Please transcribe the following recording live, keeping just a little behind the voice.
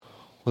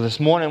Well, this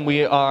morning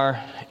we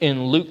are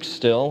in Luke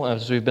still,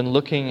 as we've been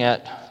looking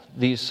at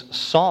these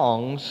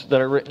songs that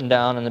are written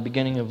down in the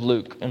beginning of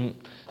Luke. And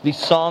these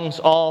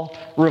songs all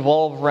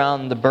revolve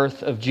around the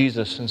birth of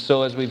Jesus. And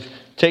so as we've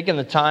taken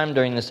the time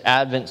during this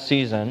Advent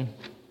season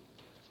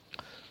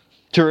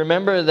to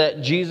remember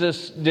that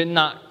Jesus did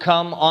not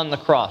come on the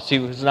cross. He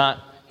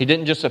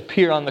didn't just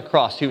appear on the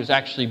cross. He was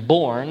actually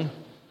born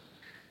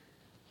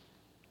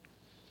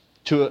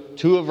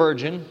to a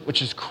virgin,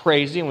 which is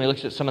crazy, and we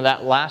looked at some of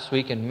that last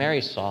week in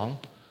Mary's song.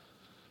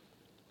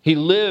 He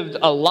lived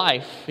a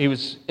life. He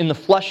was in the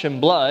flesh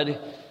and blood.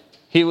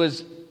 He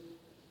was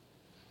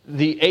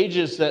the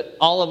ages that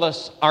all of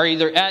us are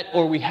either at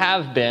or we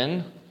have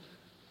been.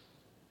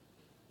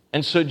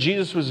 And so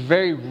Jesus was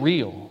very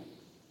real.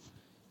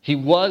 He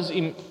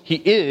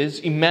is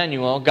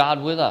Emmanuel,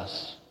 God with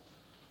us.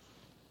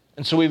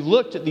 And so we've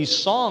looked at these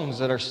songs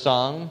that are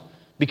sung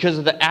because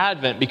of the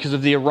advent, because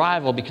of the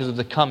arrival, because of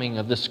the coming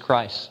of this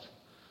Christ.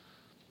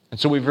 And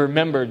so we've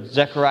remembered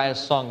Zechariah's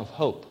song of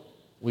hope.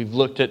 We've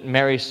looked at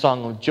Mary's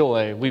song of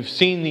joy. We've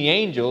seen the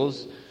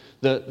angels,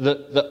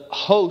 the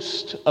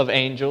host of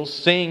angels,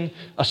 sing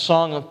a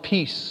song of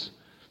peace.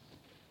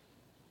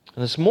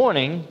 And this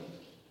morning,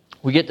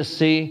 we get to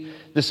see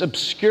this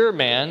obscure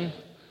man,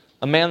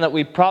 a man that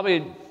we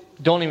probably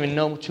don't even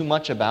know too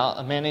much about,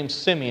 a man named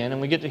Simeon, and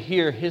we get to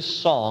hear his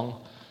song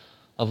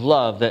of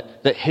love,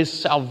 that his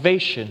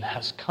salvation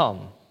has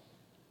come.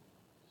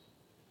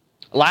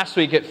 Last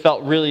week it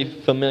felt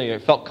really familiar.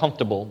 It felt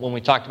comfortable when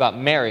we talked about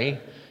Mary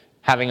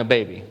having a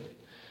baby.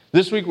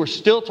 This week we're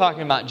still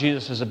talking about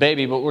Jesus as a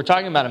baby, but we're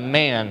talking about a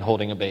man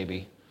holding a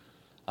baby.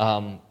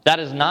 That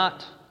is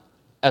not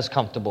as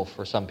comfortable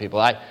for some people.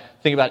 I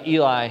think about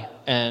Eli,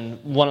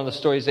 and one of the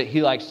stories that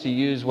he likes to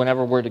use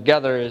whenever we're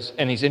together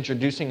and he's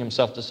introducing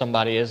himself to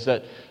somebody, is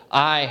that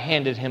I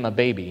handed him a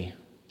baby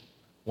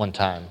one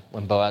time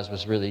when Boaz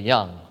was really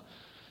young.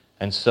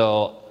 And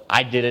so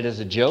I did it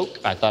as a joke.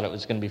 I thought it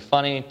was going to be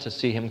funny to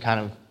see him kind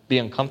of be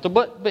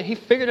uncomfortable, but he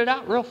figured it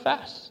out real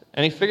fast.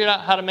 And he figured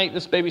out how to make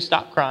this baby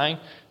stop crying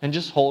and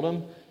just hold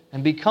him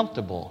and be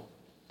comfortable.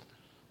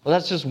 Well,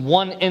 that's just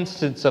one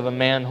instance of a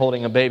man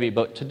holding a baby,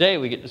 but today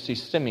we get to see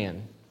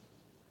Simeon.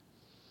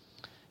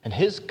 And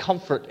his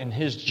comfort and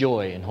his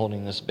joy in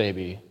holding this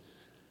baby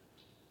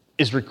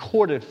is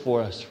recorded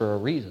for us for a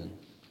reason.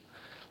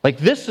 Like,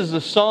 this is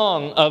a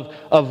song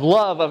of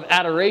love, of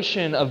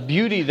adoration, of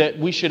beauty that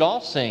we should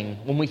all sing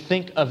when we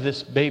think of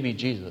this baby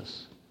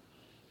Jesus.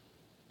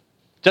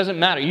 It doesn't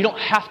matter. You don't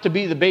have to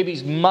be the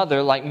baby's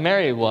mother like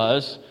Mary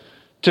was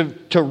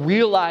to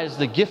realize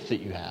the gift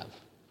that you have.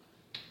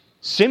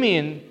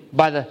 Simeon,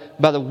 by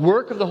the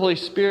work of the Holy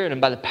Spirit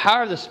and by the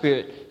power of the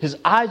Spirit, his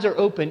eyes are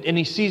opened and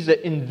he sees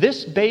that in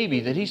this baby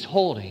that he's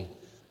holding,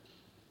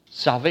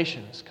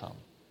 salvation has come.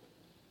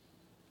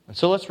 And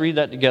so let's read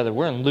that together.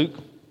 We're in Luke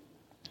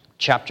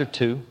chapter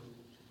 2.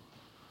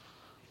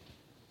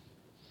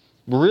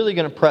 We're really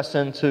going to press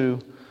into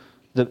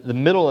the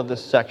middle of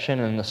this section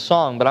and the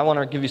song, but I want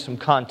to give you some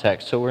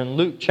context. So we're in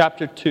Luke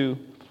chapter 2,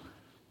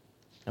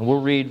 and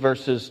we'll read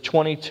verses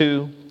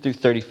 22 through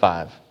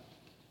 35.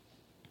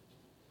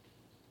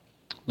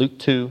 Luke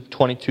 2,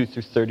 22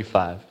 through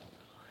 35. It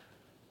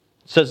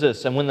says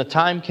this, "And when the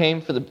time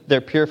came for their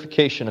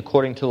purification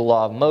according to the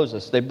law of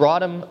Moses, they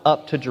brought him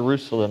up to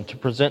Jerusalem to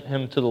present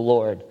him to the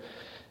Lord.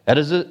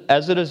 As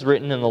it is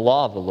written in the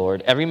law of the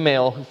Lord, every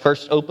male who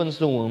first opens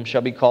the womb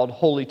shall be called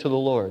holy to the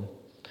Lord,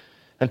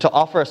 and to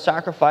offer a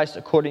sacrifice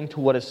according to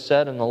what is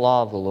said in the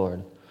law of the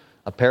Lord,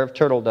 a pair of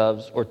turtle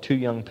doves or 2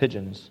 young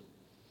pigeons.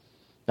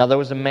 Now there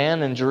was a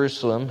man in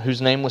Jerusalem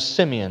whose name was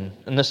Simeon,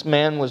 and this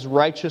man was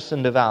righteous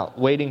and devout,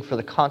 waiting for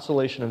the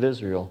consolation of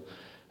Israel,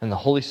 and the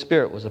Holy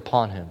Spirit was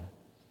upon him.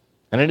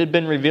 And it had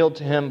been revealed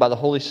to him by the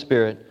Holy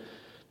Spirit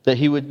that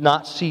he would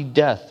not see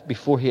death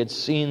before he had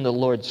seen the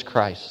Lord's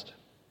Christ.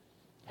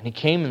 And he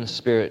came in the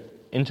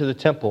Spirit into the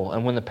temple,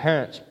 and when the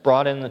parents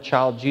brought in the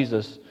child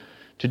Jesus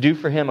to do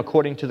for him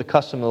according to the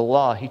custom of the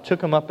law, he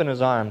took him up in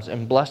his arms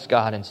and blessed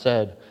God and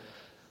said,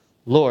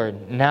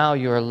 'Lord, now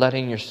you are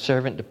letting your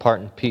servant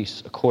depart in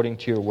peace according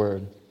to your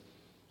word.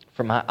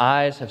 For my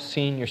eyes have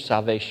seen your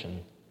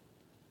salvation,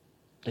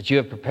 that you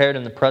have prepared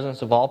in the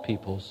presence of all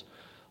peoples,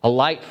 a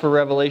light for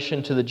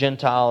revelation to the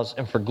Gentiles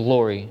and for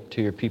glory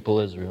to your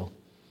people Israel.'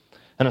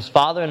 And his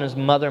father and his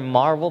mother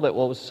marveled at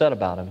what was said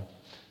about him.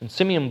 And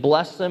Simeon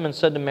blessed them and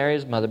said to Mary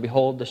his mother,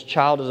 'Behold, this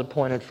child is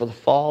appointed for the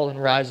fall and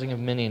rising of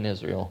many in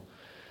Israel,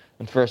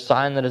 and for a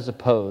sign that is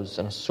opposed,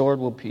 and a sword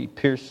will be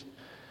pierced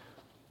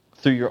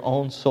through your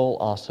own soul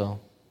also,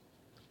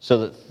 so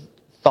that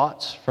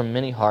thoughts from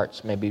many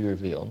hearts may be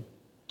revealed.'"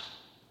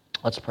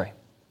 Let's pray.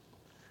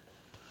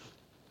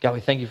 God, we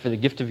thank you for the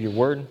gift of your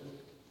word.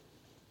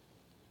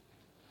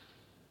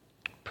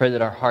 Pray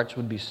that our hearts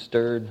would be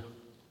stirred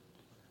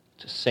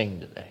to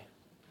sing today.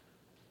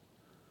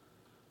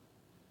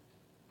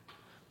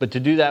 But to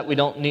do that, we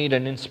don't need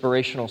an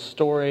inspirational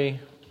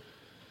story.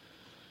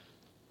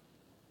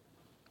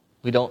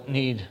 We don't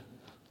need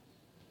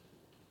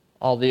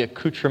all the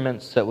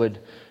accoutrements that would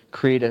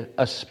create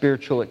a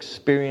spiritual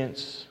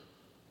experience.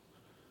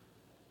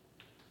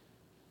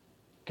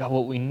 God,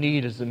 what we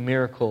need is the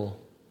miracle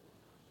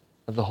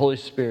of the Holy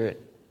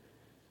Spirit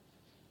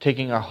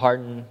taking our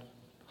hardened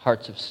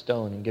hearts of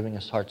stone and giving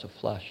us hearts of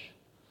flesh.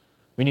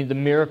 We need the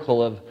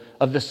miracle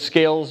of the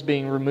scales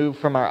being removed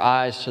from our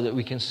eyes so that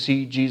we can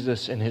see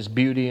Jesus in His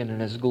beauty and in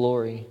His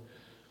glory.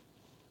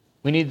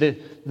 We need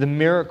the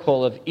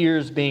miracle of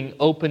ears being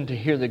open to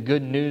hear the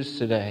good news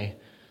today.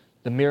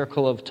 The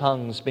miracle of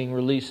tongues being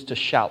released to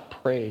shout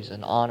praise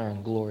and honor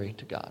and glory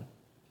to God.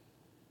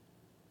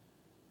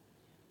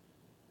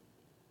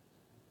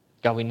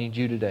 God, we need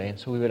You today, and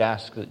so we would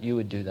ask that You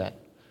would do that.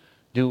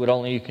 Do what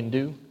only You can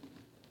do.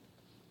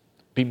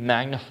 Be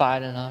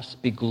magnified in us.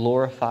 Be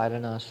glorified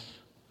in us.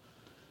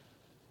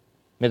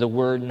 May the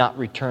word not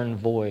return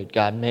void.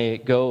 God, may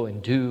it go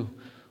and do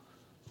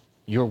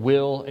Your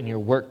will and Your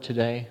work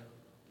today.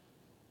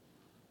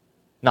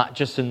 Not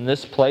just in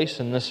this place,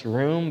 in this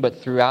room,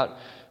 but throughout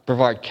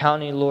Brevard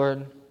County,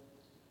 Lord.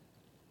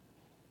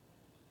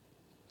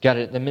 God,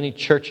 at the many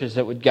churches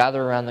that would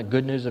gather around the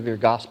good news of Your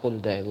gospel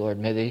today, Lord,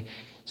 may they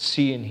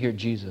see and hear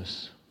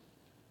Jesus.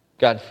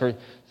 God, for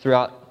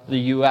throughout the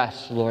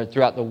U.S., Lord,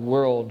 throughout the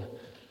world,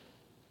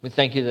 we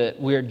thank You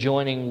that we are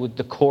joining with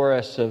the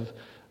chorus of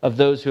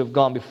those who have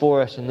gone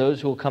before us and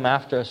those who will come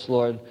after us,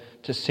 Lord,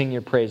 to sing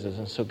Your praises.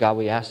 And so, God,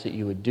 we ask that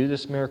You would do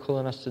this miracle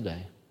in us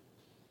today.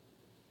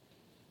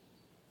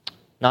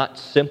 Not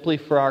simply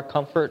for our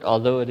comfort,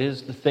 although it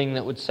is the thing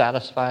that would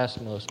satisfy us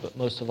most, but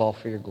most of all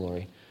for Your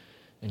glory.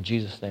 In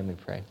Jesus' name we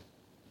pray.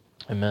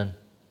 Amen.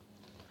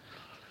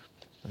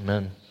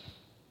 Amen.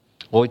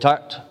 Well, we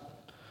talked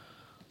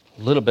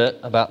a little bit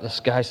about this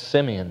guy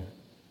Simeon.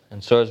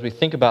 And so as we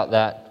think about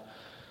that,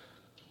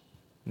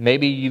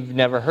 maybe you've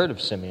never heard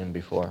of Simeon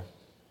before.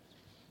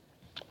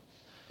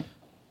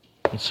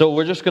 And so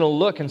we're just going to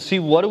look and see,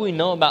 what do we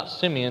know about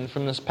Simeon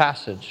from this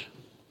passage?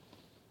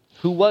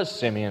 Who was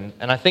Simeon?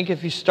 And I think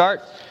if you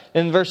start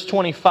in verse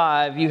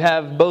 25, you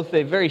have both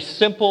a very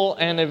simple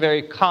and a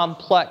very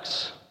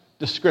complex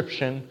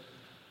description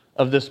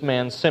of this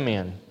man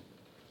Simeon.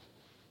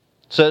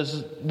 It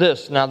says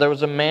this: Now there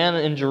was a man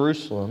in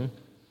Jerusalem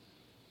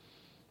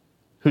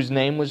whose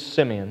name was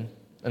Simeon,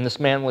 and this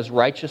man was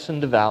righteous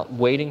and devout,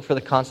 waiting for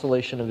the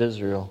consolation of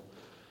Israel,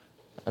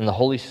 and the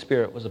Holy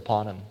Spirit was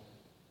upon him.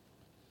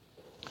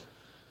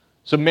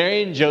 So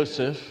Mary and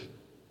Joseph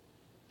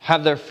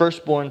have their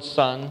firstborn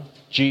son,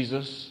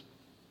 Jesus.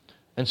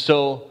 And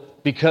so,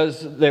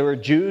 because they were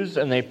Jews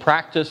and they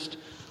practiced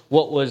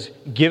what was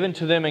given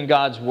to them in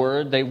God's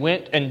Word, they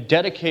went and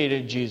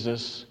dedicated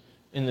Jesus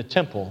in the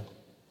temple.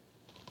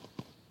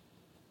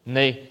 And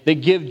they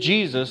give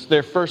Jesus,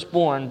 their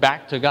firstborn,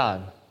 back to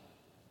God.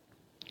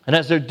 And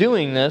as they're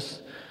doing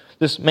this,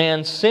 this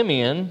man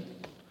Simeon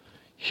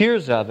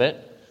hears of it,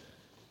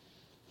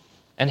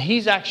 and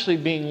he's actually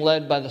being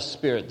led by the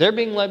Spirit. They're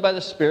being led by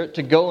the Spirit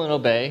to go and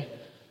obey,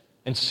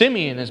 and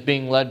Simeon is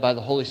being led by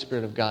the Holy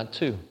Spirit of God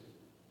too.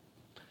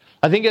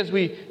 I think as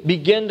we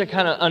begin to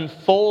kind of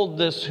unfold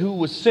this, who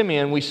was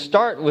Simeon, we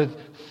start with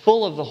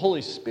full of the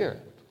Holy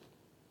Spirit.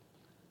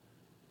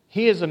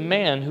 He is a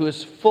man who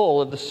is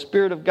full of the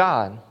Spirit of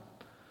God.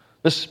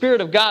 The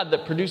Spirit of God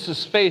that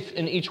produces faith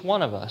in each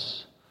one of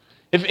us.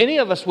 If any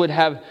of us would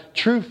have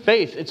true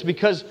faith, it's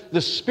because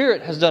the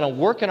Spirit has done a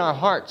work in our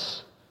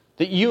hearts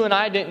that you and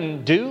I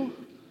didn't do,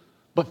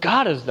 but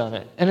God has done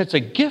it. And it's a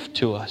gift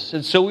to us.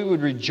 And so we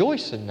would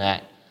rejoice in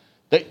that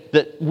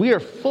we are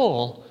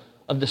full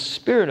of the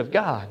Spirit of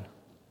God.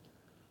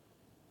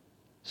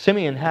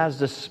 Simeon has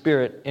this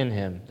Spirit in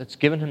him that's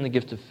given him the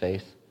gift of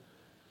faith.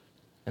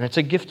 And it's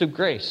a gift of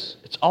grace.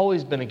 It's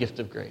always been a gift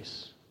of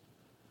grace.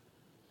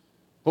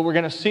 What we're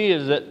going to see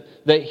is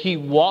that he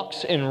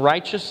walks in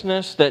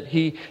righteousness, that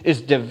he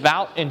is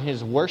devout in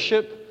his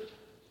worship.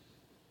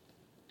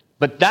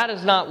 But that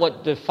is not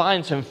what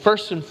defines him.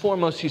 First and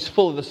foremost, he's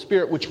full of the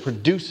Spirit, which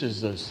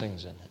produces those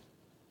things in him.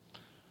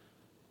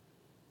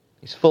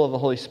 He's full of the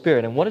Holy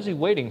Spirit. And what is he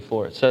waiting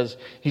for? It says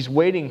he's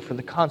waiting for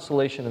the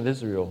consolation of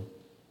Israel.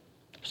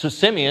 So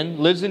Simeon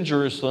lives in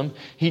Jerusalem.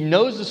 He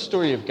knows the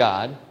story of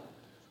God.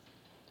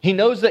 He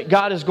knows that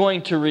God is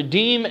going to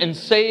redeem and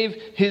save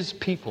His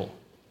people.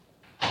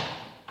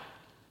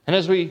 And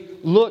as we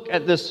look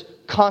at this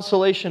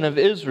consolation of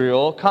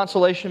Israel,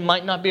 consolation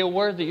might not be a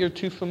word that you're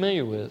too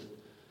familiar with.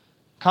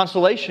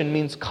 Consolation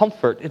means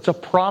comfort. It's a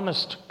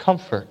promised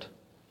comfort.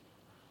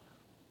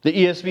 The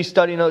ESV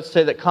study notes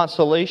say that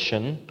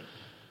consolation,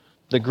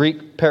 the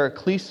Greek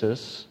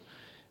paraklesis,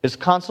 is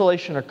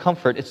consolation or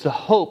comfort. It's the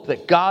hope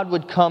that God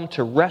would come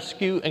to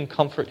rescue and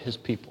comfort His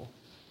people.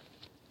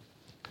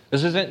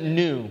 This isn't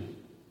new.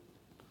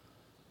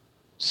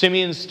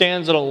 Simeon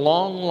stands at a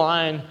long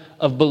line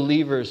of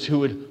believers who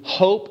would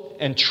hope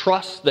and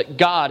trust that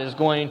God is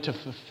going to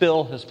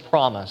fulfill His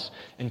promise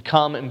and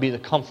come and be the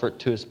comfort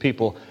to His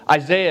people.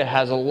 Isaiah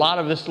has a lot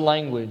of this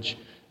language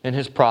in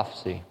his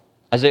prophecy.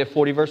 Isaiah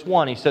 40 verse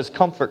 1, he says,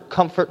 "Comfort,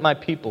 comfort my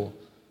people,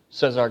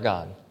 says our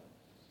God."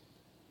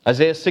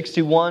 Isaiah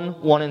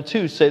 61, 1 and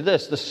 2 say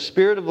this: "The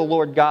Spirit of the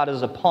Lord God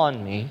is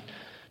upon me,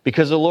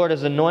 because the Lord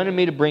has anointed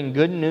me to bring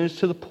good news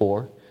to the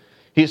poor.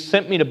 He has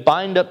sent me to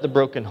bind up the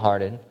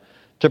brokenhearted,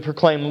 to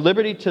proclaim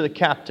liberty to the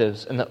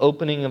captives and the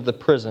opening of the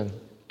prison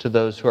to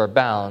those who are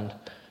bound,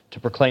 to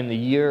proclaim the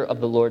year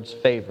of the Lord's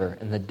favor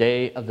and the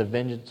day of the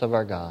vengeance of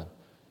our God,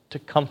 to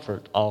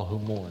comfort all who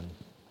mourn.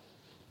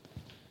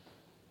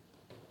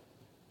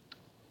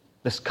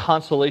 This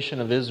consolation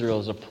of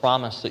Israel is a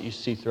promise that you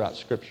see throughout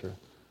Scripture.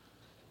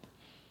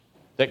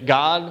 That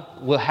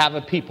God will have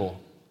a people,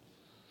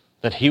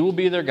 that He will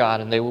be their God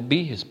and they will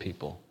be His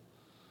people.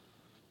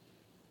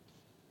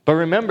 But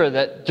remember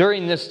that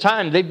during this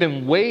time, they've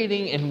been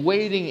waiting and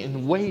waiting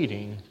and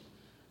waiting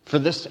for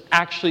this to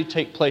actually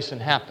take place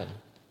and happen.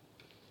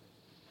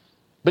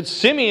 But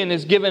Simeon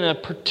is given a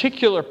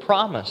particular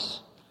promise.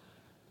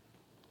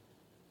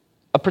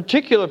 A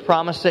particular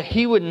promise that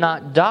he would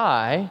not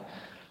die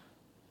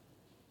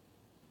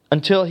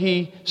until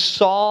he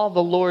saw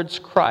the Lord's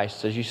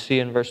Christ, as you see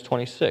in verse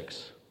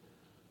 26.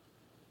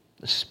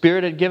 The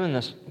Spirit had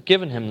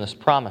given him this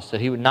promise that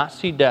he would not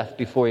see death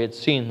before he had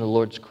seen the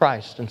Lord's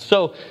Christ. And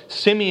so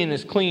Simeon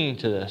is clinging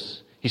to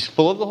this. He's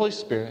full of the Holy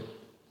Spirit.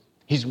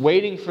 He's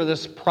waiting for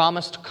this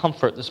promised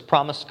comfort, this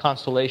promised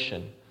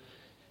consolation.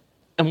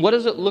 And what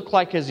does it look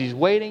like as he's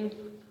waiting?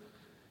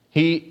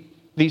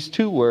 These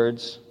two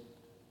words,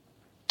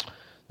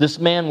 this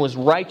man was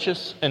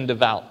righteous and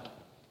devout.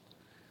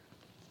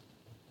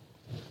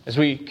 As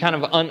we kind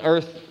of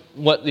unearth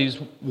what these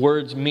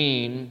words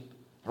mean,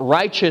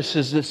 righteous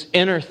is this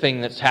inner thing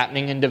that's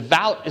happening, and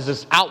devout is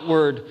this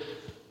outward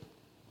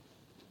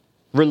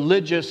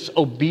religious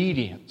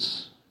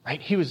obedience. Right?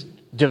 He was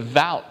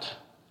devout.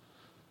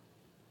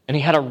 And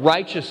he had a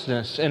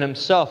righteousness in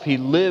himself. He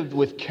lived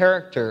with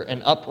character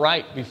and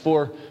upright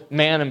before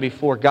man and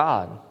before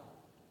God.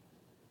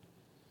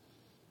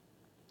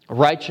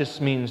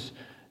 Righteous means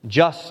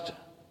just.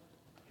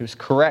 He was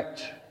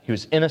correct. He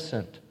was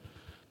innocent.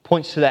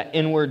 Points to that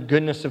inward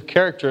goodness of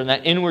character. And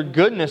that inward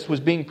goodness was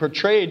being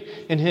portrayed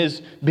in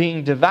his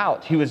being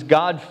devout. He was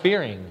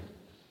God-fearing.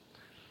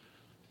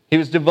 He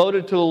was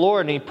devoted to the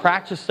Lord, and he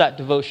practiced that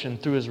devotion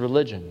through his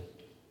religion.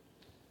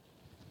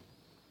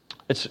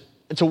 It's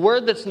a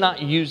word that's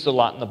not used a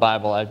lot in the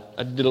Bible. I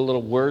did a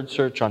little word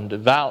search on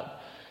devout.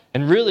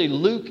 And really,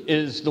 Luke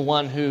is the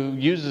one who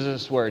uses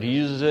this word. He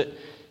uses it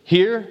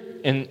here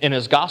in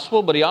his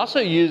gospel, but he also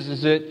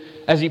uses it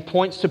as he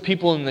points to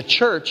people in the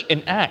church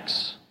in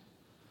Acts.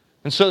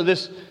 And so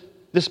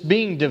this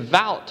being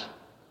devout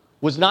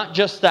was not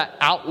just that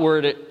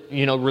outward,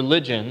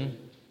 religion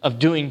of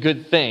doing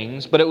good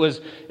things, but it was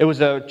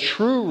a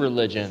true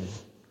religion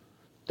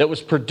that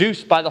was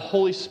produced by the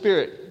Holy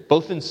Spirit,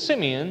 both in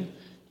Simeon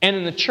and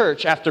in the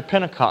church after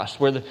Pentecost,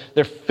 where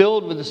they're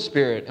filled with the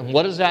Spirit. And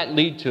what does that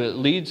lead to? It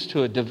leads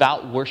to a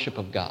devout worship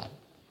of God.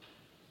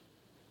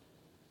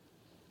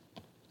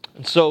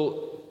 And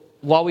so,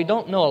 while we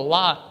don't know a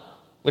lot,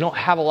 we don't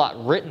have a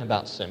lot written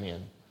about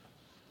Simeon,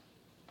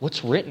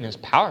 what's written is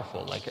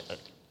powerful. Like,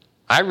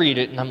 I read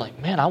it and I'm like,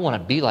 man, I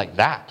want to be like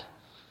that.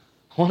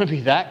 I want to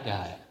be that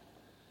guy.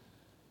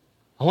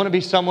 I want to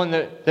be someone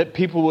that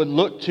people would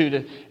look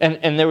to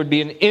and there would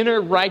be an inner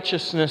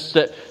righteousness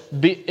that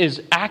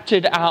is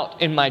acted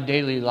out in my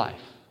daily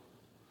life.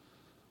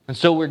 And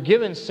so we're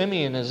given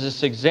Simeon as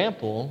this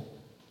example,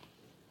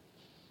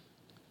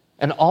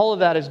 and all of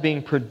that is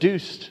being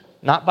produced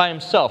not by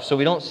himself. So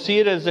we don't see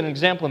it as an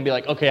example and be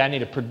like, okay, I need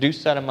to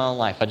produce that in my own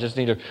life. I just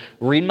need to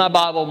read my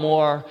Bible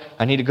more.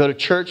 I need to go to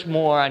church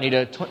more. I need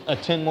to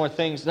attend more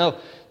things. No,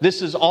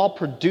 this is all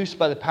produced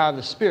by the power of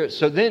the Spirit.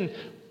 So then,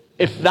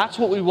 if that's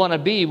what we want to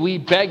be, we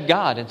beg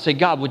God and say,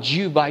 God, would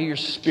you, by your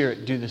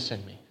Spirit, do this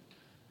in me?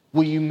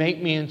 Will you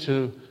make me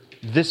into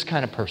this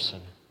kind of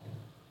person?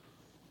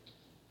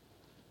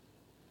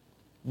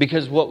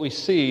 Because what we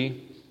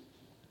see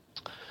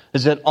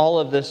is that all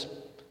of this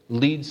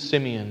leads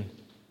Simeon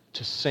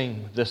to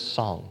sing this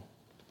song.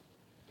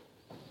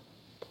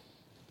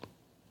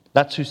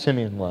 That's who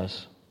Simeon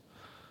was.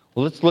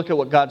 Well, let's look at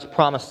what God's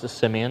promised to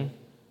Simeon.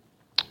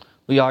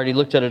 We already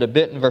looked at it a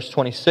bit in verse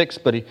 26,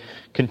 but he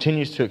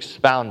continues to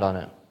expound on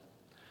it.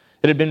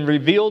 It had been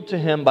revealed to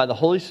him by the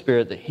Holy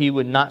Spirit that he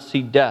would not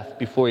see death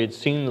before he had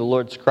seen the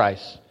Lord's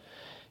Christ.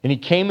 And he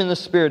came in the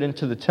Spirit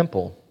into the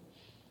temple.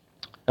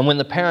 And when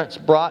the parents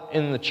brought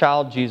in the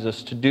child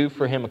Jesus to do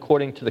for him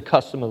according to the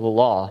custom of the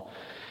law,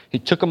 he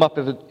took him up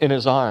in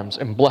his arms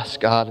and blessed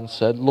God and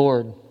said,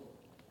 Lord,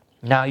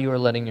 now you are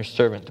letting your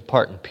servant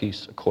depart in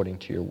peace according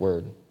to your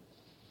word.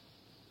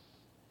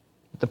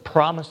 The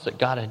promise that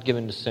God had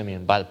given to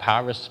Simeon by the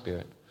power of his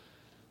Spirit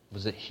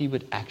was that he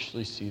would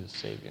actually see the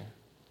Savior.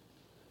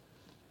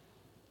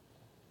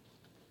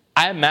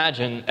 I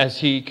imagine as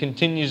he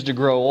continues to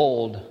grow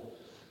old,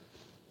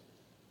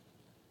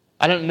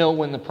 I don't know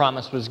when the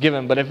promise was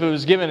given, but if it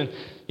was given,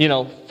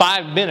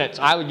 5 minutes,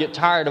 I would get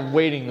tired of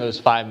waiting those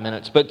 5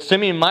 minutes. But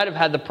Simeon might have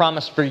had the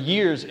promise for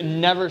years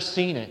and never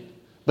seen it.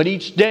 But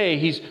each day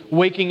he's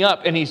waking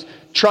up and he's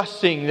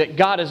trusting that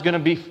God is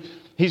going to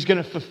He's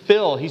going to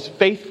fulfill, He's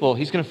faithful.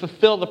 He's going to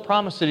fulfill the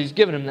promise that He's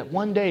given him, that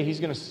one day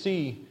he's going to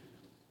see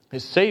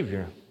his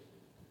Savior.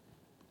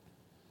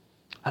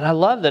 And I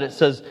love that it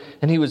says,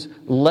 and he was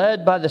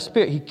led by the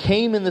Spirit. He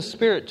came in the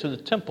Spirit to the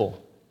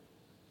temple.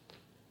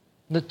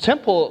 The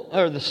temple,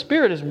 or the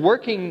Spirit, is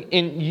working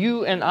in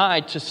you and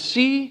I to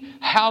see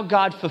how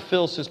God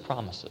fulfills His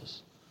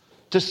promises,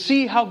 to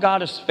see how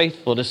God is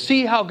faithful, to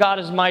see how God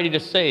is mighty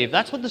to save.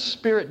 That's what the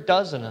Spirit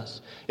does in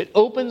us. It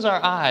opens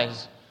our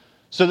eyes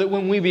so that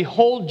when we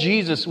behold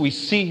Jesus, we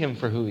see Him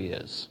for who He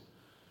is.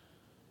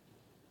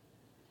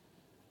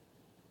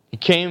 He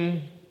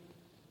came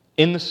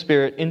in the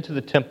Spirit into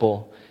the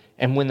temple,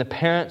 and when the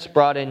parents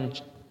brought in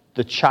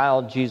the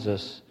child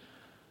Jesus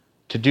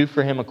to do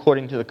for him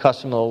according to the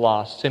custom of the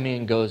law,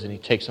 Simeon goes and he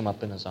takes him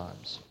up in his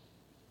arms.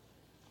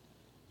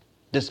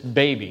 This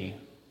baby,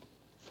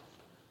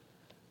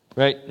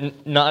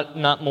 right?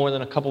 Not more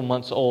than a couple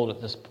months old at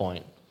this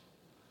point.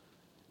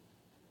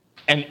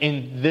 And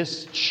in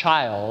this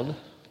child,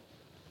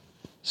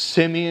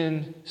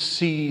 Simeon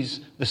sees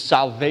the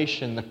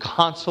salvation, the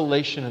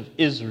consolation of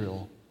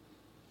Israel.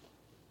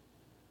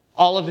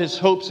 All of his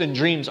hopes and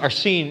dreams are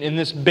seen in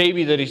this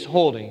baby that he's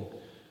holding.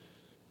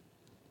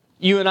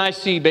 You and I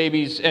see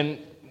babies, and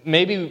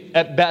maybe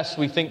at best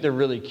we think they're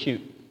really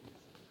cute.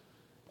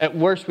 At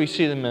worst, we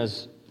see them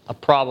as a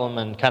problem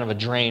and kind of a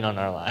drain on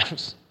our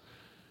lives.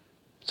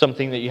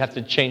 Something that you have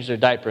to change their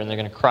diaper and they're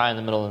going to cry in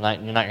the middle of the night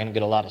and you're not going to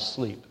get a lot of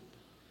sleep.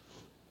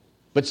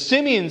 But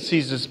Simeon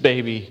sees this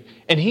baby,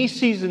 and he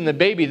sees in the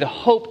baby the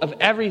hope of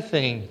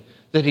everything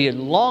that he had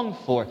longed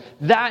for.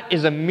 That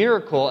is a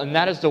miracle, and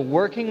that is the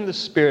working of the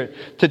Spirit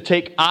to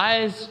take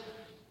eyes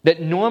that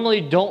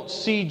normally don't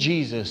see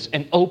Jesus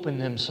and open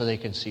them so they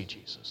can see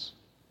Jesus.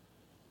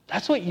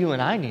 That's what you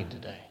and I need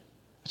today.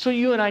 That's what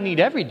you and I need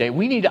every day.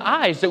 We need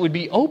eyes that would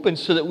be open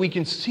so that we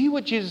can see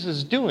what Jesus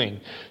is doing,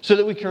 so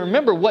that we can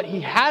remember what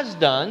He has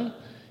done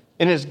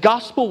in His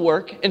gospel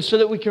work, and so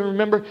that we can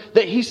remember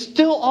that He's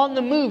still on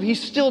the move.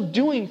 He's still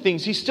doing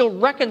things. He's still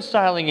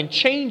reconciling and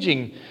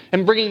changing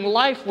and bringing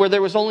life where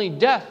there was only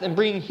death and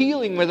bringing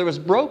healing where there was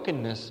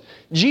brokenness.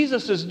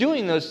 Jesus is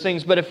doing those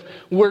things, but if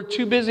we're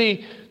too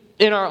busy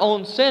in our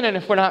own sin, and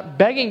if we're not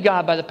begging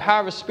God by the power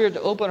of His Spirit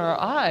to open our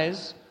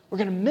eyes, we're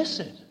going to miss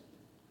it.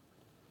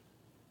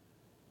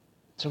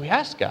 So we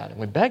ask God and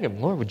we beg Him,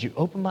 Lord, would you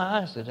open my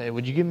eyes today?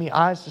 Would you give me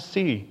eyes to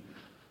see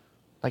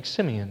like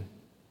Simeon?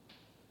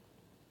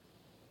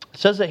 It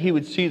says that he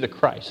would see the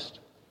Christ.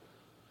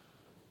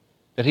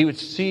 That he would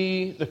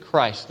see the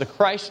Christ. The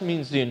Christ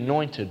means the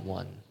anointed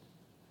one.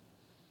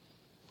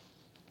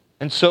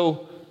 And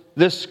so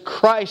this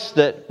Christ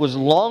that was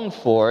longed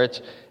for,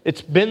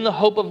 it's been the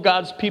hope of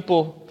God's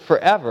people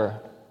forever.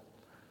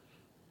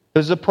 It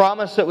was a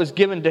promise that was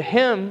given to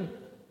him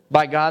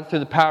by God through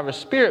the power of His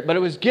Spirit, but it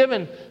was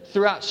given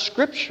throughout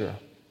Scripture.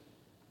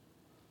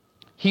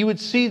 He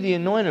would see the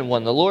anointed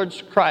one, the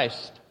Lord's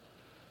Christ,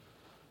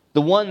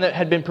 the one that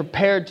had been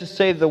prepared to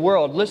save the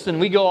world. Listen,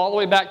 we go all the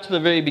way back to the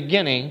very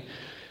beginning.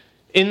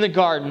 In the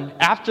garden,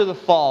 after the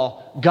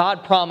fall,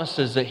 God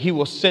promises that He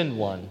will send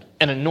one,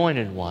 an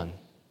anointed one.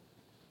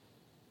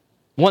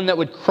 One that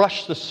would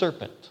crush the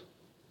serpent.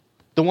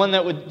 The one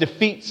that would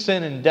defeat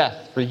sin and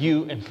death for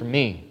you and for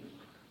me.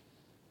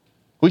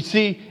 We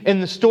see in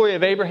the story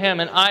of Abraham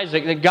and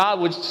Isaac that God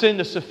would send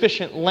a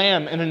sufficient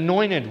lamb, an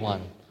anointed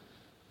one,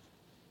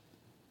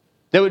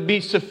 that would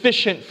be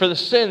sufficient for the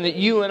sin that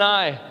you and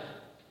I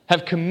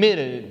have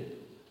committed.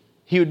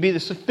 He would be the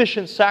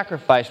sufficient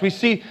sacrifice. We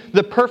see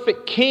the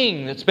perfect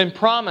king that's been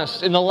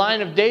promised in the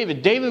line of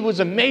David. David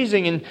was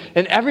amazing,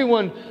 and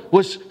everyone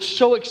was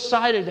so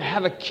excited to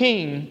have a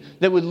king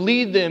that would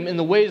lead them in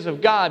the ways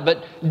of God.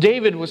 But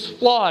David was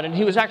flawed, and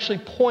he was actually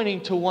pointing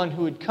to one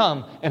who would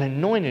come, an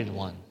anointed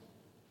one.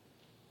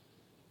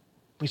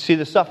 We see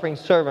the suffering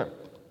servant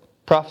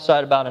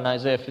prophesied about in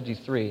Isaiah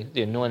 53,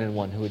 the anointed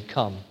one who would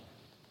come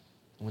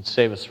and would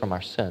save us from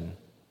our sin.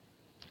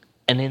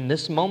 And in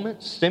this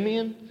moment,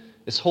 Simeon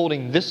is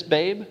holding this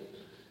babe,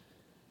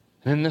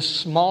 and in this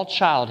small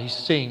child, he's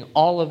seeing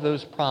all of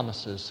those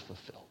promises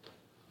fulfilled.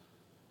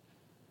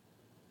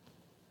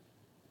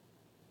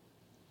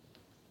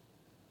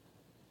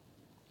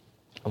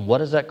 And what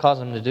does that cause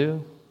him to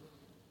do?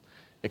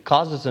 It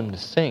causes him to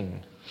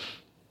sing.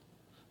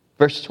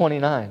 Verse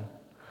 29.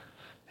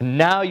 And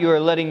now you are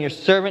letting your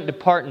servant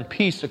depart in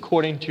peace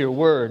according to your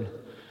word.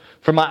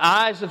 For my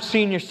eyes have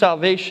seen your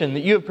salvation,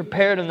 that you have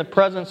prepared in the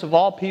presence of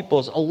all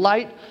peoples, a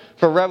light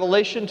for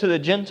revelation to the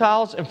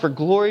Gentiles and for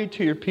glory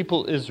to your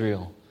people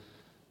Israel.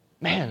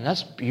 Man,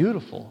 that's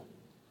beautiful.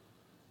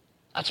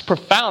 That's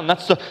profound.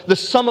 That's the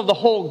sum of the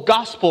whole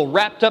gospel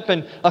wrapped up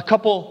in a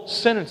couple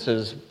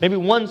sentences. Maybe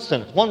one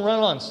sentence, one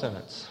run-on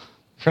sentence.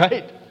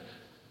 Right?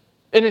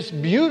 And it's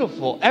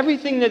beautiful.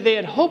 Everything that they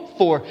had hoped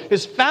for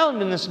is found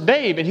in this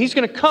babe. And He's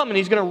going to come and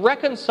He's going to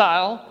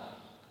reconcile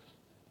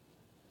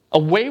a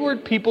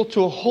wayward people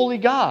to a holy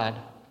God.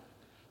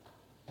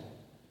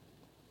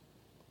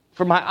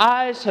 For my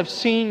eyes have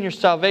seen your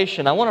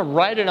salvation. I want to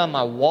write it on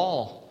my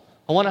wall.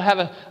 I want to have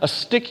a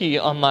sticky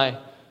on my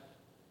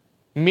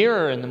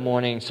mirror in the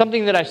morning.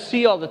 Something that I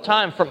see all the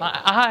time. For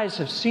my eyes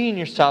have seen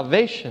your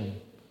salvation.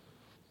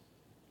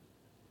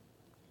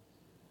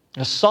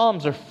 The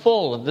Psalms are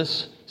full of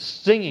this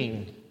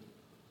singing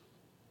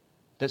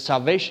that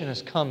salvation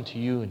has come to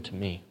you and to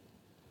me.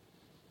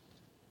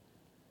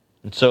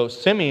 And so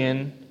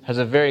Simeon has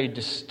a very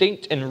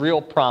distinct and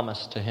real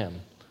promise to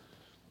him.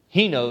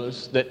 He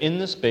knows that in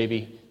this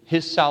baby,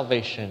 his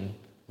salvation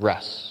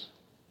rests.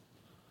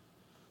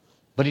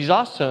 But he's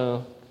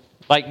also,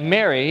 like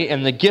Mary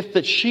and the gift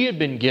that she had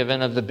been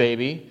given of the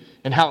baby,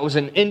 and how it was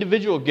an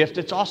individual gift,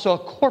 it's also a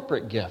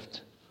corporate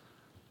gift.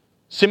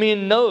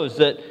 Simeon knows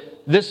that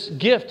this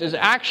gift is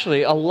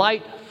actually a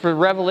light for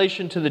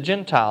revelation to the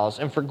Gentiles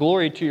and for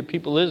glory to your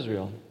people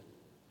Israel.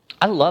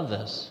 I love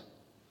this.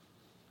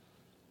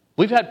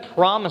 We've had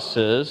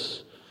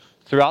promises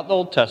throughout the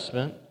Old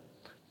Testament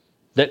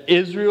that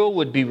Israel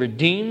would be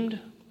redeemed,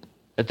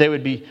 that they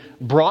would be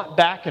brought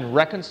back and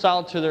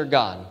reconciled to their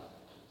God.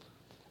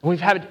 And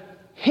we've had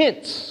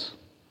hints,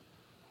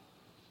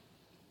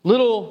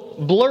 little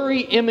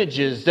blurry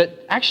images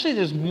that actually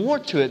there's more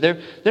to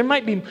it. There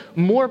might be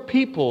more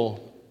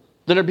people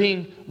that are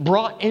being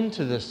brought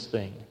into this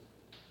thing.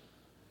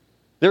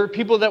 There were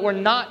people that were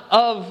not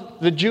of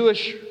the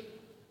Jewish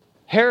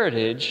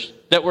heritage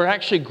that were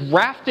actually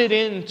grafted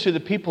into the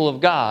people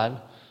of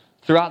God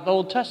throughout the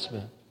Old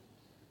Testament.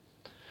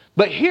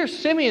 But here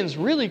Simeon's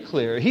really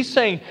clear. He's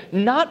saying,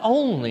 not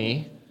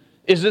only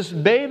is this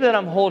babe that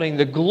I'm holding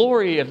the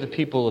glory of the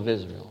people of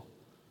Israel,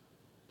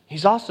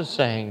 he's also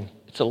saying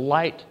it's a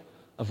light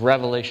of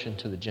revelation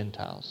to the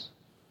Gentiles.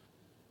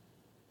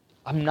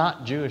 I'm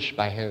not Jewish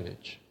by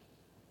heritage.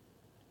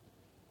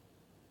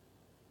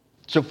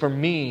 So for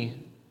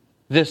me,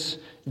 this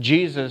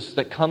Jesus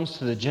that comes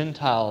to the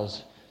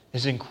Gentiles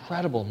is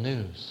incredible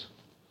news.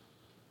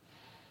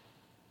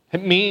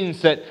 It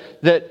means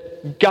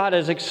that God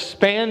has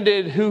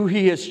expanded who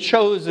He has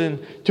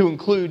chosen to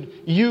include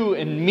you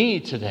and me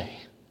today.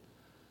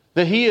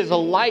 That He is a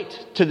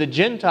light to the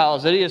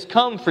Gentiles, that He has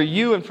come for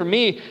you and for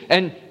me,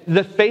 and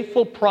the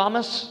faithful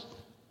promise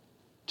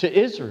to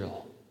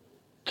Israel,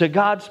 to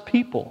God's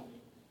people.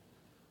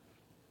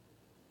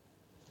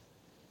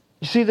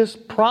 You see, this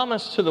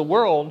promise to the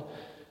world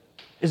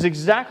is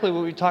exactly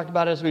what we talked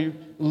about as we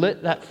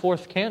lit that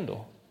fourth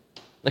candle.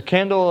 The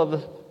candle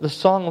of the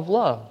song of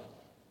love.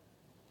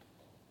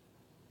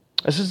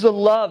 This is the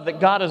love that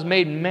God has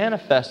made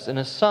manifest in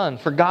His Son.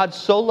 For God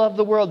so loved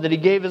the world that He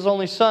gave His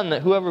only Son,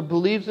 that whoever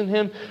believes in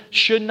Him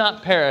should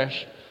not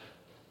perish,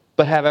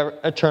 but have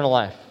eternal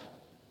life.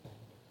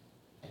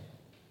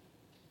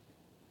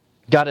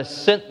 God has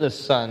sent this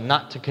Son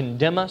not to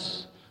condemn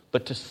us,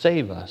 but to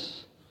save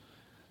us.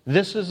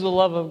 This is the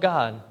love of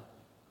God.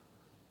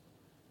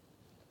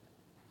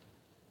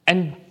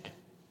 And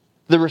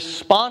the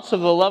response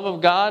of the love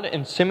of God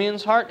in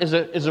Simeon's heart is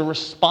a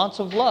response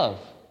of love.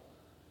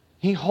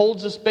 He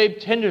holds this babe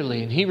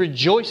tenderly and he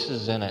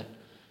rejoices in it.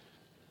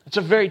 It's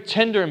a very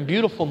tender and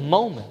beautiful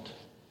moment.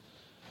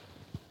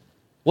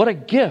 What a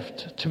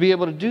gift to be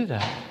able to do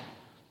that.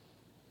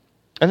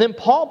 And then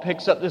Paul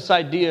picks up this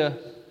idea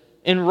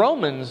in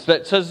Romans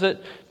that says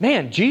that,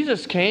 man,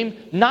 Jesus came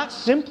not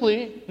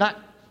simply,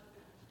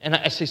 and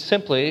I say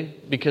simply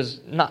because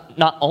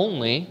not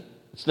only,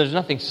 there's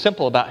nothing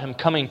simple about Him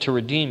coming to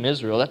redeem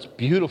Israel. That's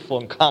beautiful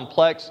and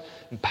complex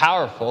and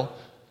powerful.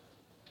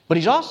 But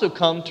He's also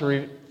come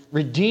to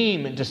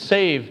redeem and to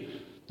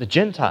save the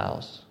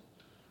Gentiles.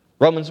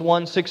 Romans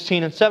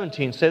 1:16 and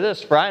 17 say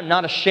this, "For I am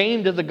not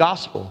ashamed of the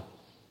gospel,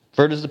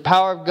 for it is the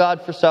power of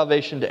God for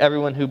salvation to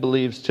everyone who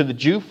believes, to the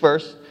Jew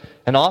first,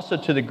 and also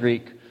to the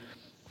Greek.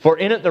 For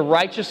in it the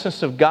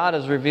righteousness of God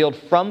is revealed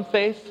from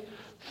faith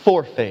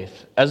for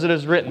faith. As it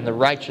is written, the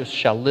righteous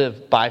shall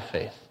live by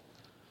faith."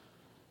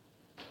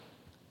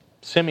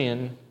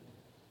 Simeon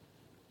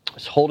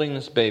is holding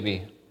this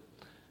baby,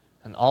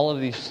 and all of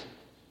these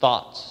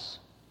thoughts,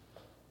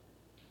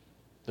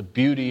 the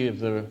beauty of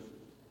the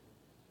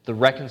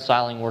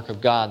reconciling work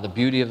of God, the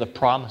beauty of the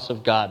promise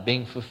of God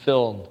being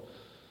fulfilled,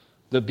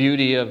 the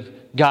beauty of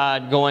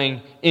God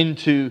going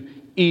into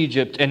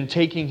Egypt and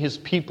taking His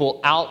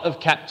people out of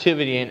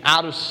captivity and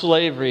out of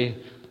slavery,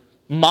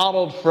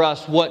 modeled for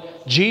us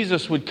what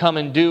Jesus would come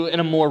and do in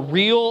a more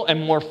real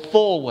and more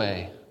full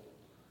way.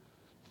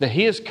 That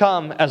He has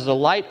come as the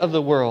light of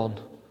the world,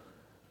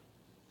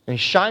 and He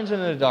shines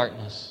into the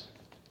darkness,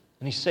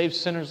 and He saves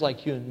sinners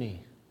like you and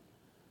me,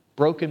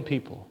 broken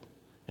people,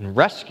 and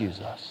rescues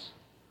us.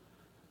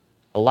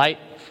 A light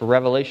for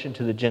revelation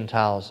to the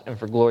Gentiles and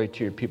for glory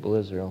to your people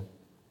Israel.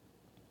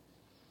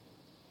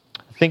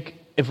 I think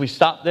if we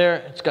stop there,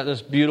 it's got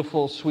this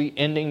beautiful, sweet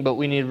ending, but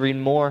we need to read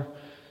more.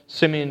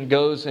 Simeon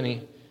goes and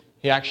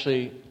he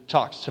actually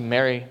talks to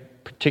Mary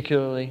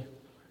particularly.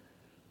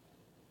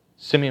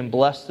 Simeon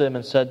blessed them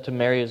and said to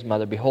Mary his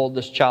mother, "Behold,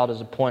 this child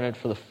is appointed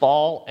for the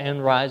fall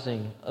and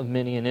rising of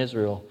many in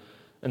Israel,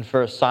 and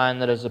for a sign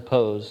that is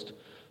opposed,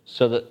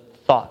 so that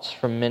thoughts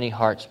from many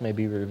hearts may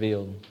be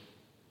revealed."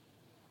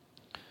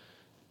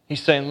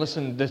 He's saying,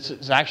 listen, this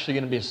is actually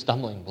going to be a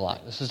stumbling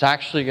block. This is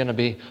actually going to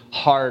be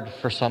hard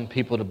for some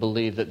people to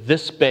believe that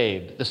this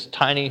babe, this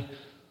tiny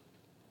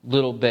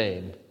little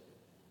babe,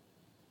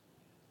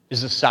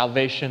 is the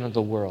salvation of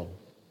the world.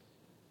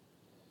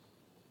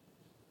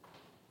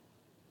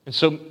 And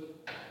so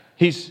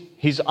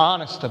he's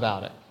honest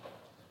about it.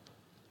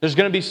 There's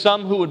going to be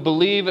some who would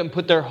believe and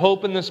put their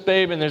hope in this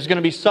babe, and there's going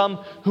to be some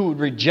who would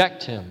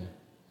reject him.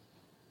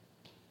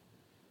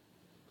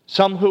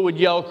 Some who would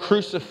yell,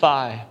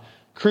 "Crucify,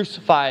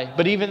 crucify."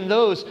 But even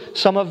those,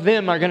 some of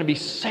them are going to be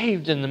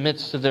saved in the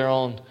midst of their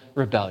own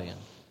rebellion.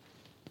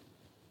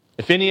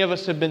 If any of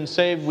us have been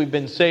saved, we've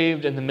been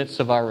saved in the midst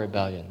of our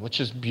rebellion, which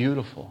is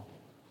beautiful.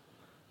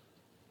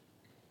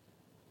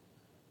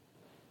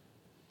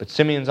 But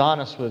Simeon's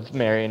honest with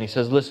Mary, and he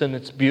says, listen,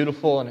 it's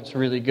beautiful and it's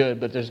really good,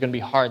 but there's going to be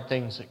hard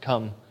things that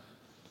come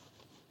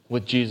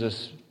with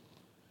Jesus,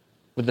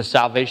 with the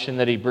salvation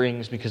that he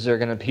brings, because there are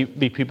going to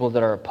be people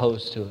that are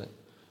opposed to it,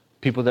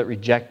 people that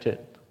reject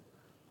it.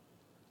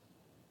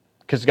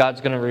 Because God's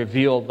going to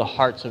reveal the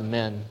hearts of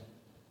men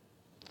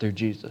through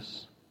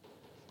Jesus.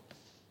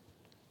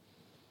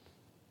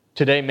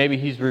 Today, maybe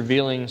he's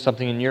revealing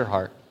something in your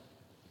heart.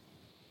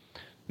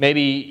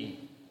 Maybe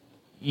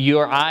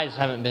your eyes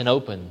haven't been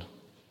opened.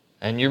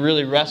 And you're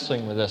really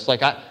wrestling with this.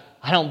 Like, I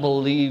don't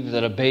believe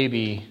that a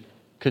baby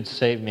could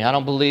save me. I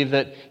don't believe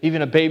that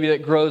even a baby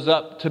that grows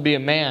up to be a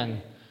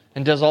man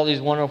and does all these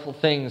wonderful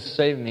things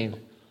save me.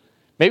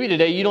 Maybe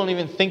today you don't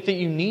even think that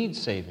you need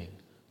saving.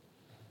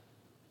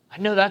 I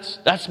know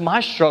that's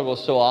my struggle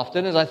so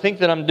often, is I think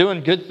that I'm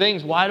doing good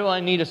things. Why do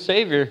I need a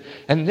Savior?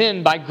 And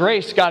then by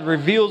grace, God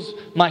reveals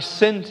my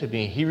sin to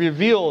me. He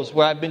reveals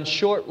where I've been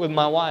short with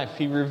my wife.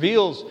 He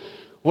reveals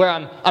where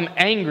I'm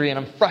angry and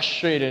I'm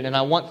frustrated and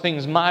I want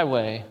things my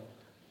way.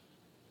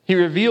 He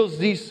reveals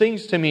these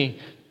things to me,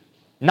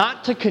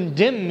 not to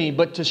condemn me,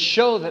 but to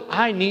show that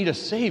I need a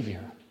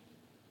Savior.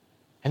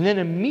 And then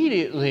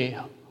immediately,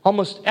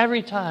 almost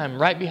every time,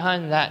 right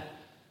behind that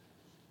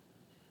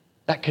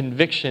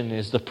conviction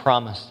is the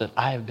promise that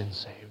I have been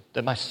saved,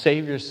 that my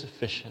Savior is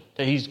sufficient,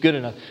 that He's good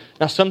enough.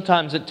 Now,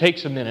 sometimes it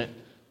takes a minute.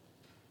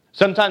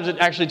 Sometimes it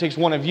actually takes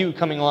one of you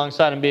coming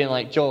alongside and being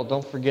like, Joel,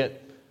 don't forget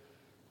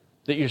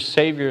that your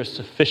Savior is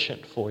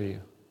sufficient for you.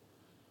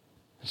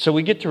 So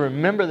we get to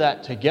remember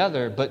that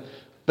together, but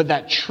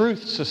that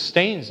truth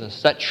sustains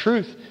us. That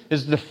truth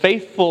is the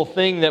faithful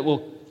thing that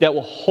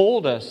will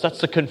hold us.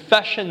 That's the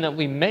confession that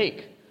we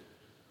make.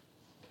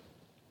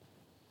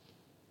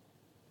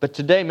 But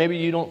today, maybe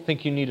you don't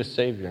think you need a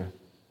Savior.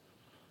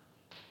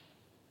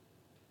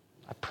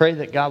 I pray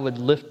that God would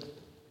lift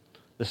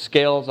the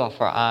scales off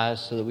our eyes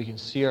so that we can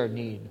see our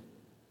need.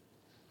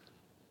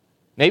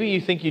 Maybe you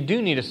think you do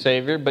need a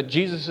Savior, but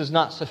Jesus is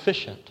not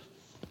sufficient.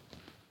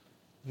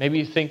 Maybe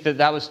you think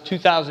that was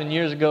 2,000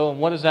 years ago, and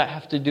what does that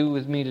have to do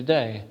with me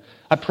today?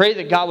 I pray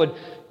that God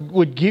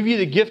would give you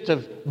the gift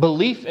of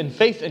belief and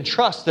faith and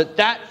trust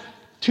that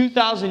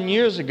 2,000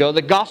 years ago,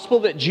 the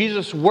gospel that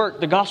Jesus worked,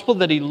 the gospel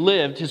that He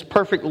lived, His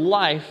perfect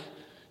life,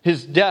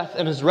 His death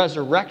and His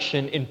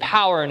resurrection in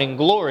power and in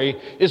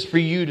glory is for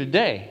you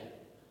today.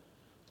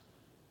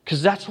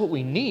 Because that's what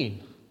we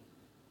need.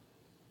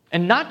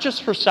 And not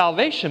just for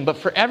salvation, but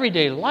for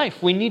everyday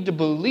life. We need to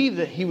believe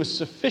that He was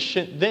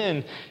sufficient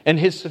then, and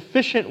His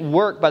sufficient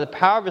work by the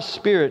power of His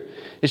Spirit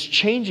is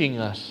changing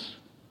us,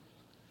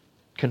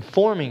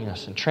 conforming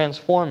us and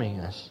transforming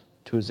us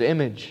to His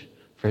image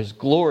for His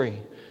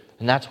glory.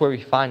 And that's where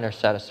we find our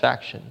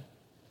satisfaction.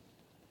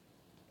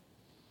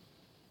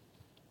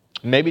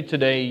 Maybe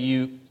today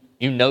you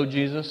know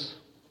Jesus,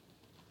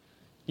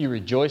 you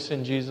rejoice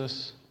in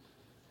Jesus,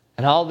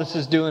 and all this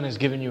is doing is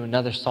giving you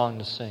another song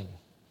to sing.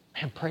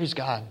 Man, praise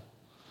God.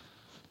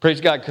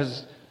 Praise God,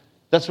 because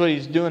that's what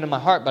He's doing in my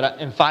heart. But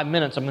in 5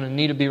 minutes, I'm going to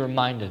need to be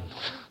reminded.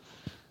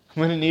 I'm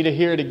going to need to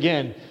hear it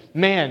again.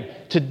 Man,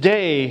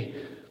 today,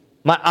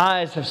 my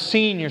eyes have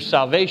seen your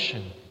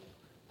salvation.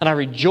 And I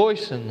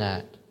rejoice in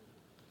that.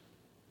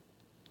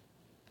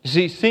 You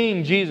see,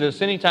 seeing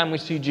Jesus, anytime we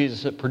see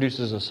Jesus, it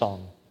produces a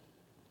song.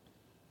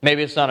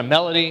 Maybe it's not a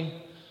melody.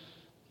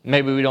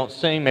 Maybe we don't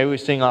sing. Maybe we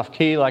sing off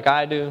key like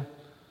I do.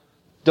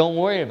 Don't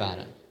worry about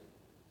it.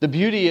 The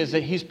beauty is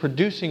that He's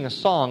producing a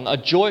song, a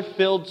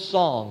joy-filled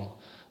song,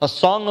 a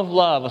song of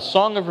love, a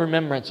song of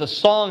remembrance, a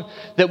song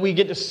that we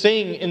get to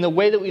sing in the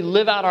way that we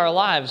live out our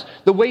lives.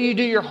 The way you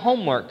do your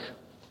homework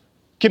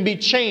can be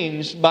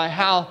changed by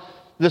how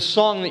the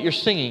song that you're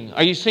singing.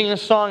 Are you singing a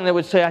song that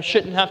would say, I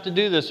shouldn't have to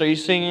do this? Are you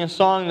singing a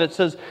song that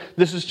says,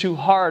 this is too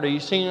hard? Are you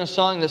singing a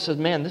song that says,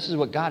 man, this is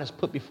what God has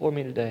put before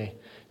me today.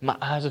 My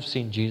eyes have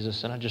seen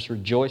Jesus, and I just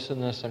rejoice in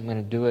this. I'm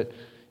going to do it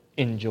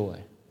in joy.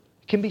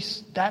 It can be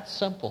that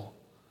simple.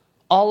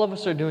 All of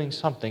us are doing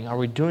something. Are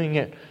we doing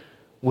it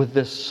with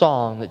this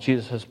song that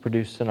Jesus has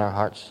produced in our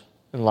hearts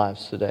and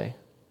lives today?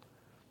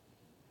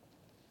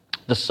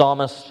 The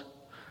psalmist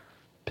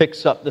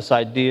picks up this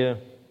idea,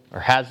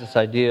 or has this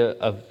idea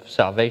of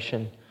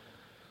salvation.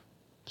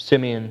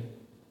 Simeon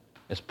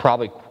is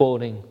probably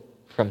quoting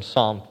from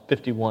Psalm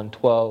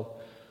 51:12.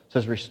 It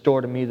says, restore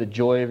to me the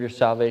joy of your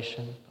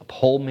salvation.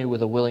 Uphold me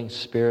with a willing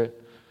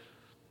spirit.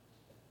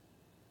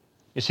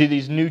 You see,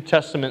 these New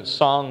Testament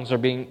songs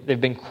they've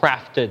been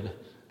crafted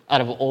out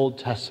of Old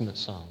Testament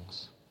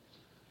songs.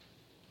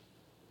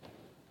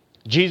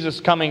 Jesus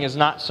coming is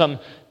not some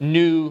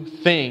new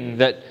thing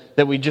that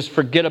we just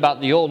forget about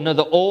the old. No,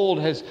 the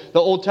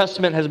Old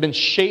Testament has been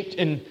shaped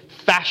in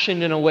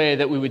fashioned in a way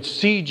that we would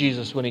see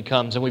Jesus when he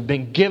comes, and we've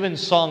been given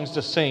songs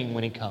to sing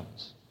when he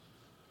comes.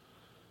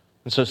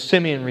 And so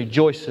Simeon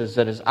rejoices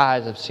that his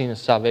eyes have seen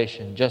his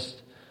salvation,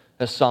 just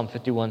as Psalm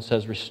 51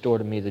 says, restore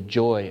to me the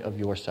joy of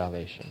your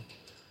salvation.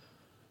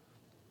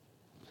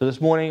 So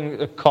this morning,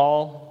 the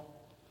call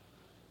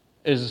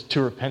is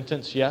to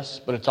repentance,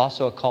 yes, but it's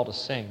also a call to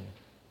sing.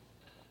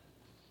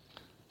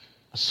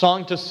 A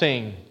song to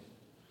sing.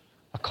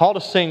 A call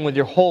to sing with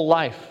your whole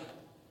life.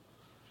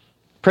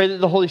 Pray that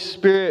the Holy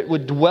Spirit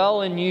would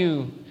dwell in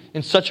you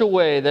in such a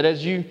way that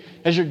as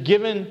you're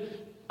given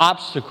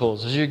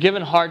obstacles, as you're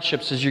given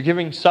hardships, as you're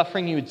giving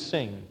suffering, you would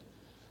sing.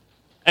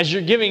 As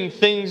you're giving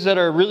things that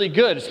are really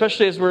good,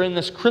 especially as we're in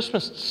this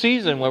Christmas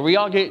season where we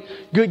all get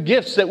good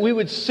gifts, that we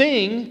would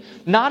sing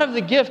not of the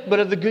gift, but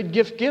of the good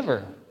gift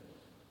giver.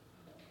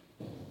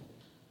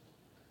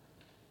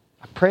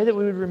 I pray that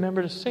we would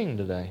remember to sing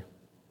today.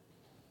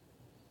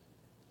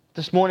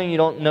 This morning you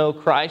don't know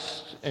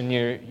Christ and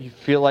you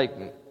feel like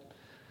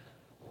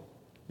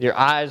your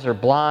eyes are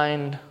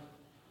blind.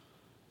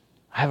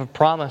 I have a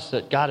promise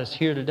that God is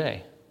here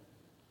today.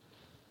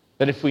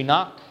 That if we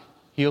knock,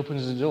 he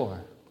opens the door.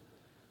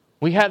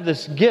 We have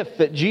this gift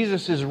that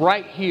Jesus is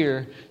right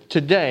here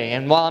today.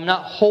 And while I'm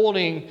not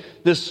holding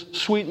this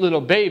sweet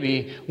little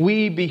baby,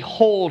 we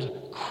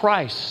behold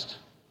Christ.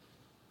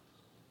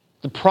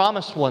 The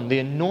promised one, the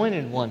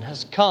anointed one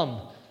has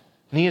come.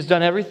 And he has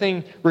done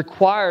everything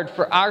required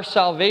for our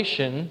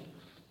salvation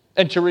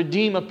and to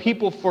redeem a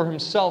people for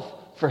himself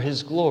for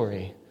his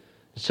glory.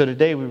 So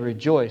today we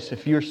rejoice.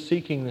 If you're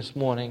seeking this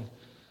morning,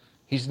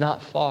 he's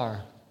not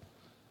far.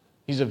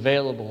 He's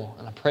available.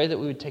 And I pray that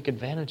we would take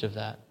advantage of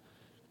that.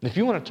 And if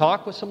you want to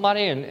talk with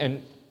somebody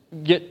and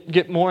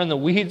get more in the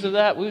weeds of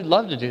that, we would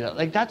love to do that.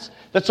 Like that's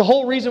the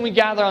whole reason we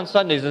gather on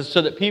Sundays, is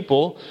so that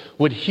people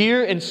would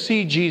hear and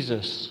see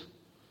Jesus.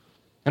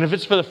 And if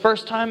it's for the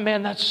first time,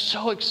 man, that's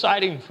so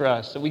exciting for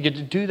us that we get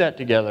to do that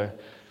together.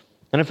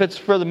 And if it's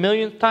for the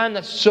millionth time,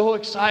 that's so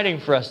exciting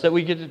for us that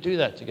we get to do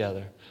that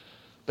together.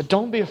 But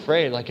don't be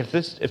afraid. Like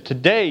if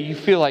today you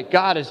feel like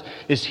God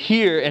is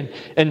here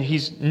and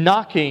he's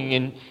knocking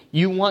and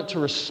you want to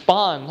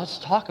respond, let's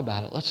talk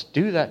about it. Let's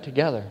do that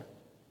together.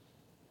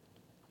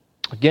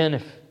 Again,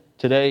 if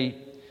today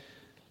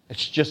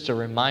it's just a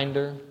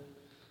reminder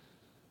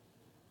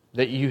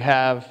that you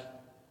have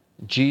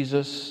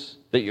Jesus,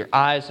 that your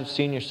eyes have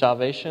seen your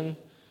salvation,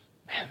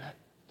 man,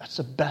 that's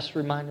the best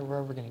reminder we're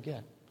ever going to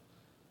get.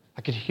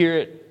 I could hear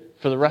it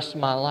for the rest of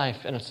my life,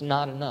 and it's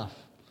not enough.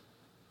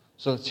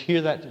 So let's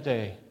hear that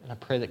today, and I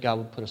pray that God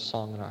would put a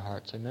song in our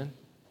hearts. Amen?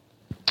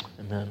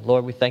 Amen.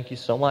 Lord, we thank you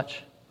so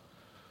much.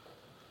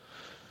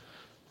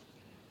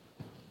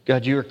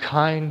 God, you are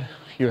kind.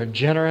 You are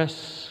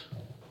generous.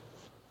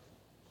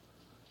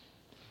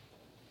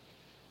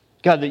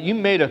 God, that you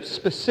made a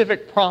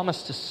specific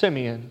promise to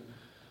Simeon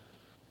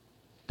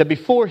that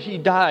before he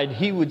died,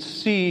 he would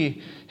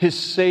see his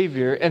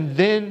Savior, and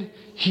then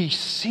he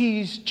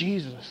sees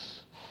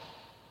Jesus.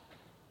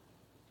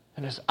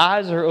 And his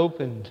eyes are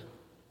opened.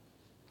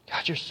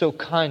 God, you're so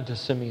kind to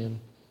Simeon.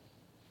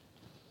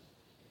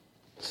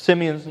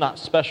 Simeon's not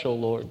special,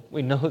 Lord.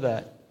 We know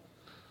that.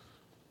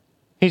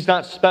 He's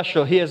not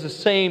special. He has the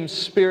same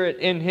Spirit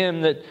in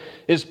him that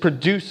is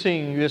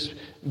producing this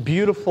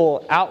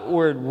beautiful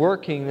outward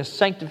working, this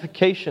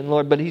sanctification,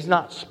 Lord, but he's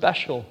not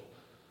special.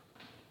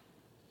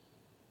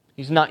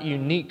 He's not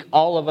unique.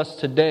 All of us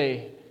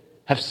today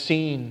have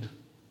seen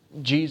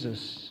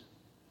Jesus.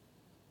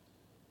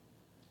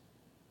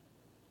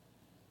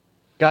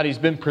 God, he's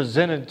been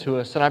presented to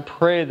us, and I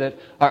pray that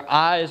our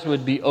eyes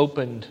would be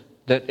opened,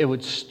 that it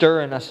would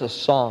stir in us a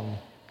song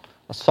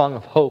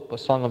of hope, a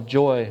song of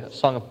joy, a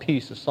song of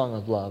peace, a song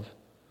of love.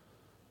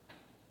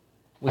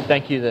 We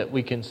thank you that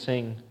we can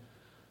sing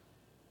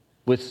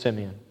with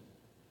Simeon.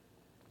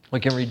 We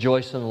can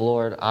rejoice in the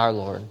Lord, our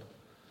Lord.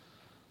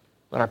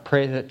 But I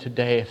pray that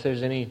today, if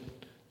there's any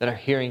that are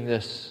hearing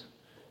this,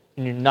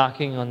 and you're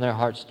knocking on their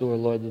heart's door,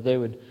 Lord, that they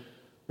would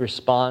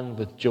respond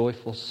with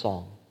joyful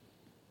song.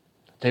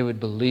 They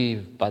would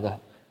believe by the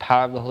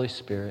power of the Holy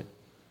Spirit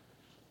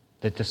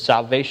that the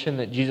salvation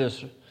that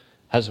Jesus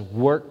has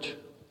worked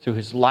through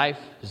his life,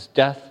 his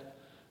death,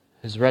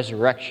 his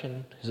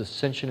resurrection, his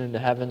ascension into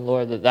heaven,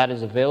 Lord, that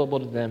is available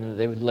to them, and that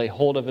they would lay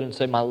hold of it and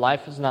say, my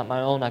life is not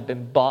my own. I've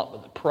been bought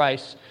with a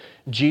price.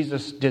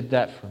 Jesus did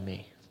that for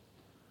me.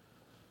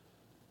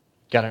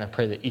 God, and I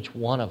pray that each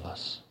one of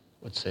us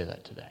would say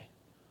that today.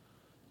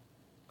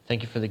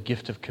 Thank you for the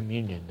gift of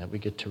communion, that we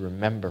get to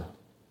remember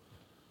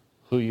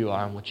who you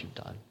are and what you've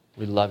done.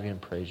 We love you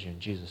and praise you in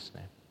Jesus'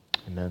 name.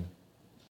 Amen.